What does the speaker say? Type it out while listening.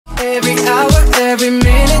Every hour, every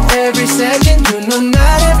minute, every second, you know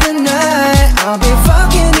night after night I'll be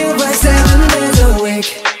fucking you right 7 days a week.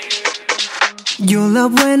 You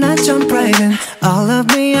love when I jump right in. All of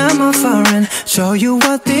me, I'm a foreign. Show you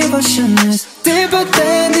what devotion is. Deeper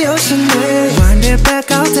than the ocean wave. Wind it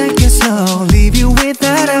back, I'll take it slow. Leave you with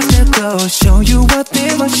that afterglow. Show you what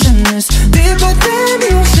devotion is. Deeper than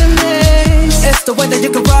the ocean is. It's the way that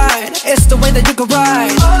you can ride. It's the way that you can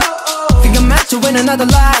ride. Think I'm meant to win another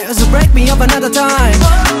life, so break me up another time.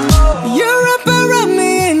 You're up around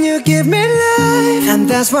me and you give me life, and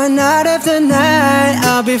that's why night after night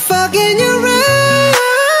I'll be fucking you right.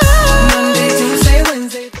 Monday, Tuesday,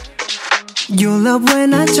 Wednesday. You love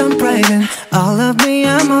when I jump right in. All of me,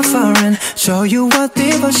 I'm a foreign. Show you what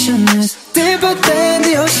devotion is. Deeper than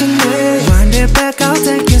the ocean wave. Wind it back, I'll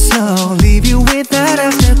take it slow. Leave you with that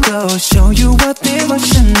afterglow. Show you what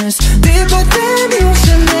devotion is. Deeper than the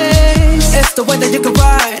ocean is. It's the way that you can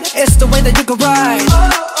ride. It's the way that you can ride.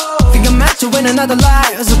 Think I'm meant to win another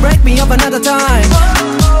life, so break me up another time.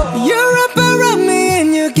 You're up around me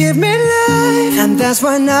and you give me life, and that's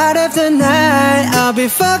why night after night I'll be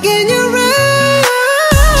fucking you right.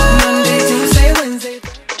 Monday, Tuesday, Wednesday.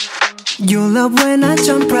 You love when I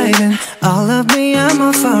jump right in. All of me, I'm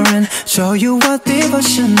a foreign. Show you what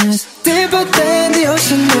devotion is. Deeper than the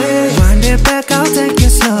ocean wave. Wind it back, I'll take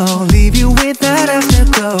it slow. Leave you with that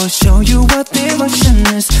afterglow. Show you what devotion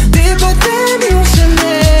is. Deeper than the ocean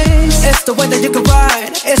is. It's the way that you can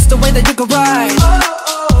ride. It's the way that you can ride.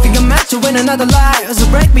 Think I'm meant to win another life, so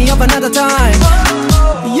break me up another time.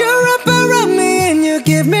 You're up around me and you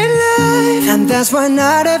give me life, and that's why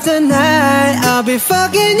night after night I'll be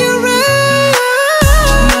fucking you right.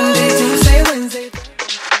 Monday, Tuesday, Wednesday.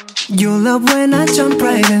 You love when I jump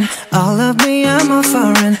right in. All of me, I'm a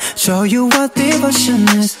foreign. Show you what devotion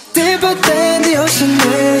is. Deeper than the ocean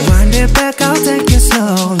wave. Wind it back, I'll take it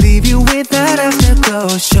slow. Leave you with that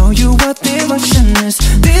afterglow. Show you what devotion is.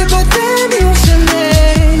 Deeper than the ocean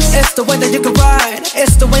is. It's the way that you can ride.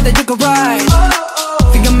 It's the way that you can ride.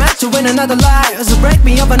 Think I'm meant to win another life, so break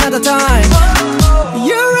me up another time.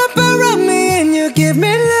 You're up around me and you give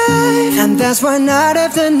me life, and that's why night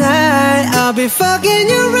after night I'll be fucking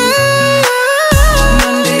you right.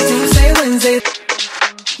 Monday, Tuesday, Wednesday.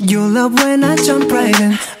 You love when I jump right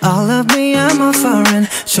in. All of me, I'm a foreign.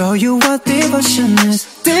 Show you what devotion is.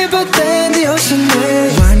 Deeper than the ocean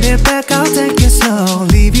wave. Wind it back, I'll take it slow.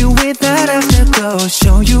 Leave you with that afterglow.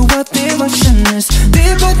 Show you what devotion is.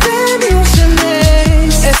 Deeper than the ocean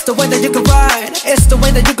is. It's the way that you can ride. It's the way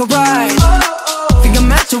that you can ride. Think I'm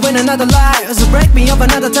meant to win another life, so break me up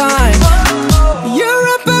another time. You're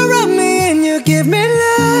up around me and you give me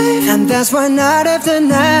life, and that's why night after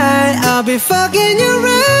night I'll be fucking you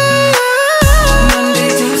right. Monday,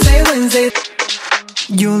 Tuesday, Wednesday.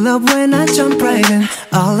 You love when I jump right in.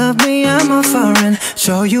 All of me, I'm a foreign.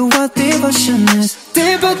 Show you what devotion is.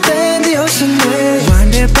 Deeper than the ocean wave.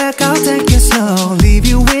 Wind it back, I'll take it slow. Leave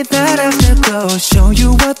you with that afterglow. Show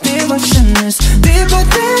you what devotion is. Deeper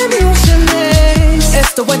than the ocean is.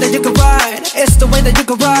 It's the way that you can ride. It's the way that you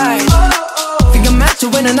can ride. Think I'm meant to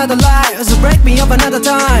win another life, so break me up another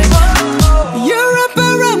time. You're up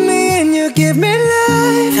around me and you give me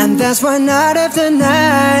life, and that's why night after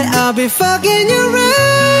night I'll be fucking you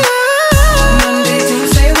right. Monday,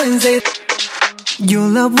 Tuesday, Wednesday. You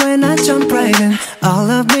love when I jump right in. All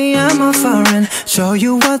of me, I'm a foreign. Show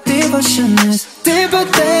you what devotion is. Deeper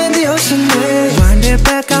than the ocean wave. Wind it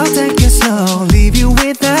back, I'll take it slow. Leave you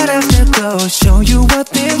with that afterglow. Show you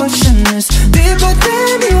what devotion is. Deeper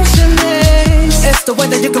than the ocean is. It's the way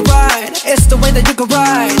that you can ride. It's the way that you can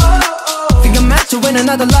ride. Think I'm meant to win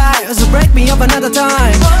another life, so break me up another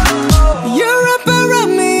time. You're up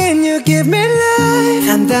around me and you give me life,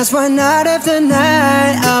 and that's why night after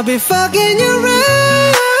night I'll be fucking you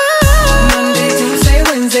right. Monday, Tuesday,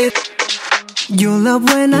 Wednesday. You love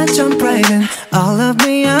when I jump right in. All of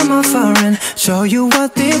me, I'm a foreign. Show you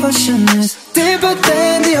what devotion is. Deeper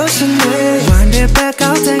than the ocean wave. Wind it back,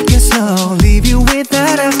 I'll take it slow. Leave you with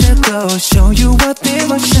that afterglow. Show you what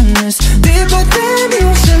devotion is. Deeper than the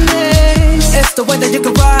ocean is. It's the way that you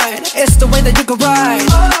can ride. It's the way that you can ride.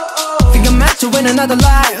 Think I'm meant to win another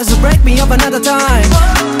life, so break me up another time.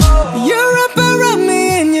 You're up around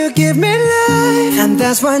me and you give me life, and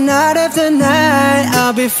that's why night after night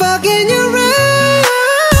I'll be fucking you right.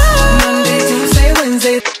 Monday, Tuesday,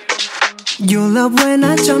 Wednesday. You love when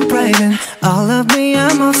I jump right in. All of me,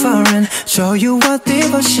 I'm a foreign. Show you what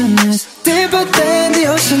devotion is. Deeper than the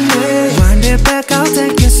ocean wave. Wind it back, I'll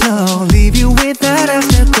take it slow. Leave you with that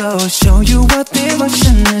afterglow. Show you what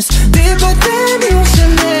devotion is. Deeper than the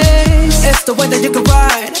ocean is. It's the way that you can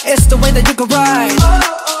ride. It's the way that you can ride.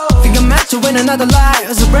 Think I'm meant match you in another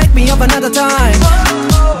life, so break me up another time.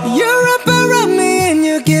 You're up around me and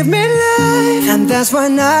you give me life, and that's why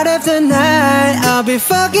night after night I'll be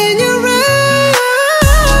fucking you right.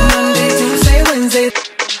 Monday, Tuesday, Wednesday.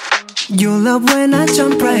 You love when I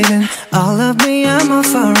jump right in. All of me, I'm a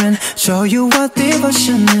foreign. Show you what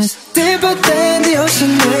devotion is. Deeper than the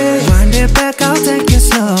ocean wave. Wind it back, I'll take it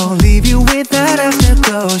slow. Leave you with that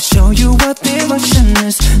afterglow. Show you what devotion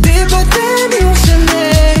is. Deeper than the ocean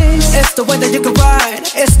is. It's the way that you can ride.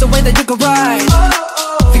 It's the way that you can ride.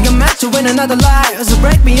 Think I'm meant to win another life, so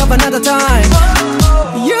break me up another time.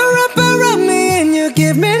 You're up around me and you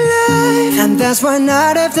give me life, and that's why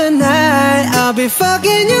night after night I'll be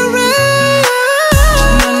fucking you right.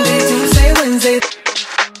 Monday, Tuesday, Wednesday.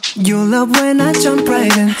 You love when I jump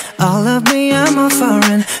right in. All of me, I'm a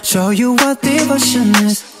foreign. Show you what devotion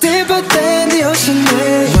is. Deeper than the ocean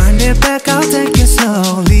wave. Wind it back, I'll take it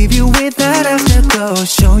slow. Leave you with that afterglow.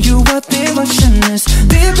 Show you what devotion is.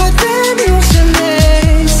 Deeper than the ocean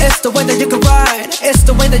is. It's the way that you can ride. It's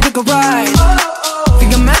the way that you can ride.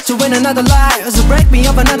 Think I'm meant to win another life, so break me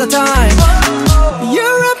up another time.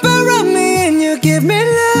 You're up around me and you give me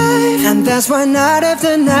life, and that's why night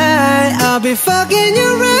after night I'll be fucking you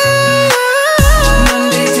right.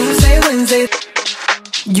 Monday, Tuesday, Wednesday.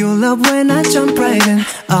 You love when I jump right in.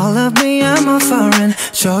 All of me, I'm a foreign.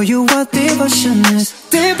 Show you what devotion is.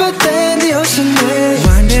 Deeper than the ocean wave.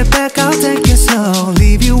 Wind it back, I'll take it slow.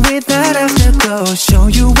 Leave you with that afterglow. Show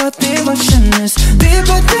you what devotion is.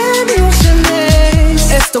 Deeper than the ocean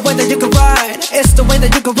is. It's the way that you can ride. It's the way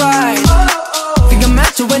that you can ride. Think I'm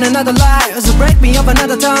meant to win another life, so break me up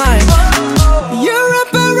another time. You're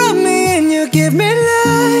up around me and you give me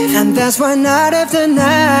life, and that's why night after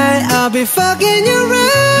night I'll be fucking you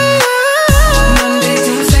right. Monday,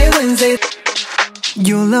 Tuesday, Wednesday.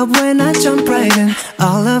 You love when I jump right in.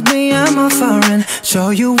 All of me, I'm a foreign. Show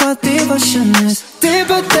you what devotion is.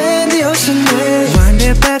 Deeper than the ocean wave. Wind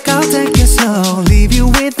it back, I'll take it slow. Leave you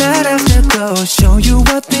with that afterglow. Show you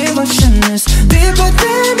what devotion is. Deeper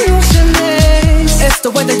than the ocean is. It's the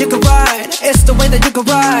way that you can ride. It's the way that you can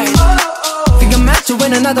ride. Think I'm meant to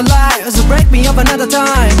win another life, so break me up another time. You're up around me and you give me life, and that's why night after night I'll be fucking you right. Monday, Tuesday, Wednesday. You love when I jump right in. All of me, I'm a foreign. Show you what devotion is. Deeper than the ocean wave. Wind it back, I'll take it slow. Leave you with that afterglow. Show you what devotion is. Deeper than the ocean is. It's the way that you can ride. It's the way that you can ride. Think I'm meant to win another life, so break me up another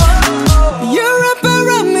time. You're up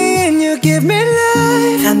around me and you give me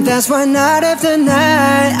life, and that's why night after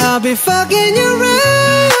night I'll be fucking you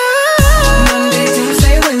right. Monday,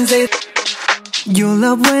 Tuesday, Wednesday. You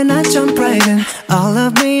love when I jump right in. All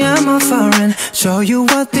of me, I'm a foreign. Show you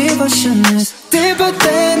what devotion is. Deeper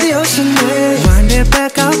than the ocean wave. Wind it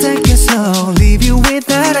back, I'll take it slow. Leave you with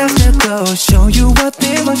that afterglow. Show you what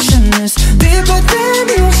devotion is. Deeper than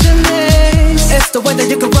the ocean is. It's the way that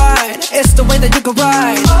you can ride. It's the way that you can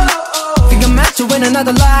ride. Think I'm meant to win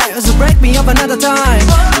another life, so break me up another time.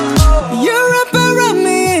 You're up around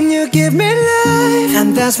me and you give me life,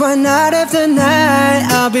 and that's why night after night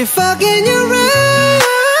I'll be fucking you right.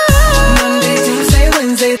 Monday, Tuesday,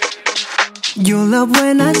 Wednesday. You love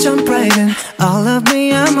when I jump right in. All of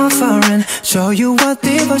me, I'm a foreign. Show you what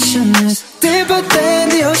devotion is. Deeper than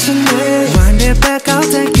the ocean wave. Wind it back, I'll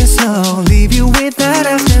take it slow. Leave you with that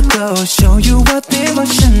afterglow. Show you what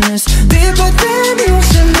devotion is. Deeper than the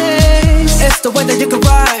ocean is. It's the way that you can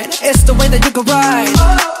ride. It's the way that you can ride.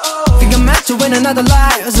 Think I'm meant to win another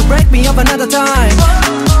life, so break me up another time.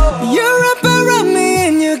 You're up around me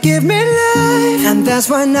and you give me life, and that's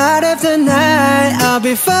why night after night I'll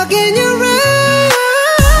be fucking you right.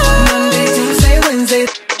 Monday, Tuesday, Wednesday.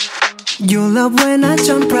 You love when I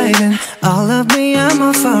jump right in. All of me, I'm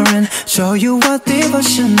a foreign. Show you what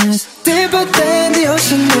devotion is. Deeper than the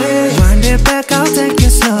ocean wave. Wind it back, I'll take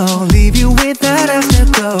it slow. Leave you with that afterglow.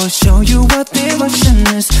 だ afterglow. Show you what devotion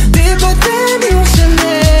is. Deeper than the ocean wave. Wind it back, I'll take it slow. Leave you with that afterglow. Show you what devotion is. Deeper than the ocean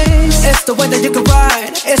is. It's the way that you can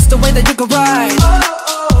ride. It's the way that you can ride.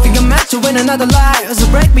 Think I'm meant to win another life, so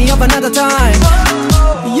break me up another time.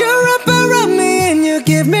 You're up around me and you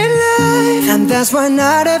give me life, and that's why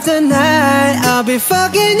night after night I'll be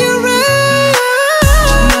fucking you right.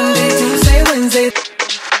 Monday, Tuesday, Wednesday.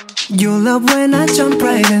 You love when I jump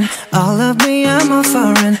right in. All of me, I'm a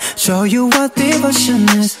foreign. Show you what devotion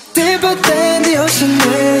is. Deeper than the ocean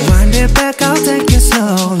wave. Wind it back, I'll take it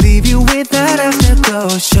slow. Leave you with that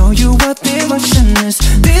afterglow. Show you what devotion is.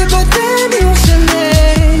 Deeper than the ocean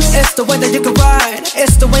is. It's the way that you can ride. It's the way that you can ride. It's the way that you can ride.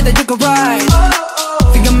 It's the way that you can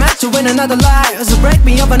ride. Think I'm meant to win another life, so break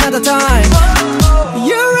me up another time.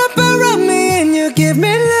 You're up around me and you give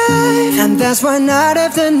me life, and that's why night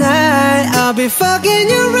after night I'll be fucking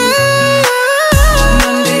you right.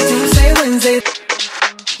 Monday, Tuesday, Wednesday.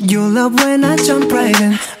 You love when I jump right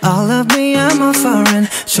in. All of me, I'm a foreign.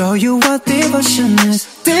 Show you what devotion is.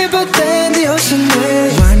 Deeper than the ocean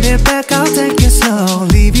wave. Wind it back, I'll take it slow.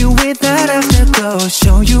 Leave you with that afterglow.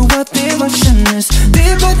 Show you what devotion is.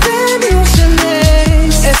 Deeper than the ocean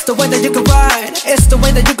is. It's the way that you can ride. It's the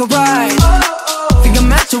way that you can ride. Think I'm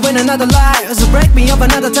meant to win another life, so break me up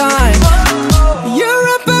another time. You're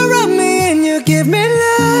up around me and you give me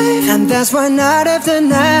life, and that's why night after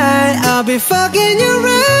night I'll be fucking you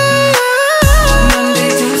right. Monday,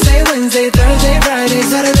 Tuesday, Wednesday, Thursday, Friday.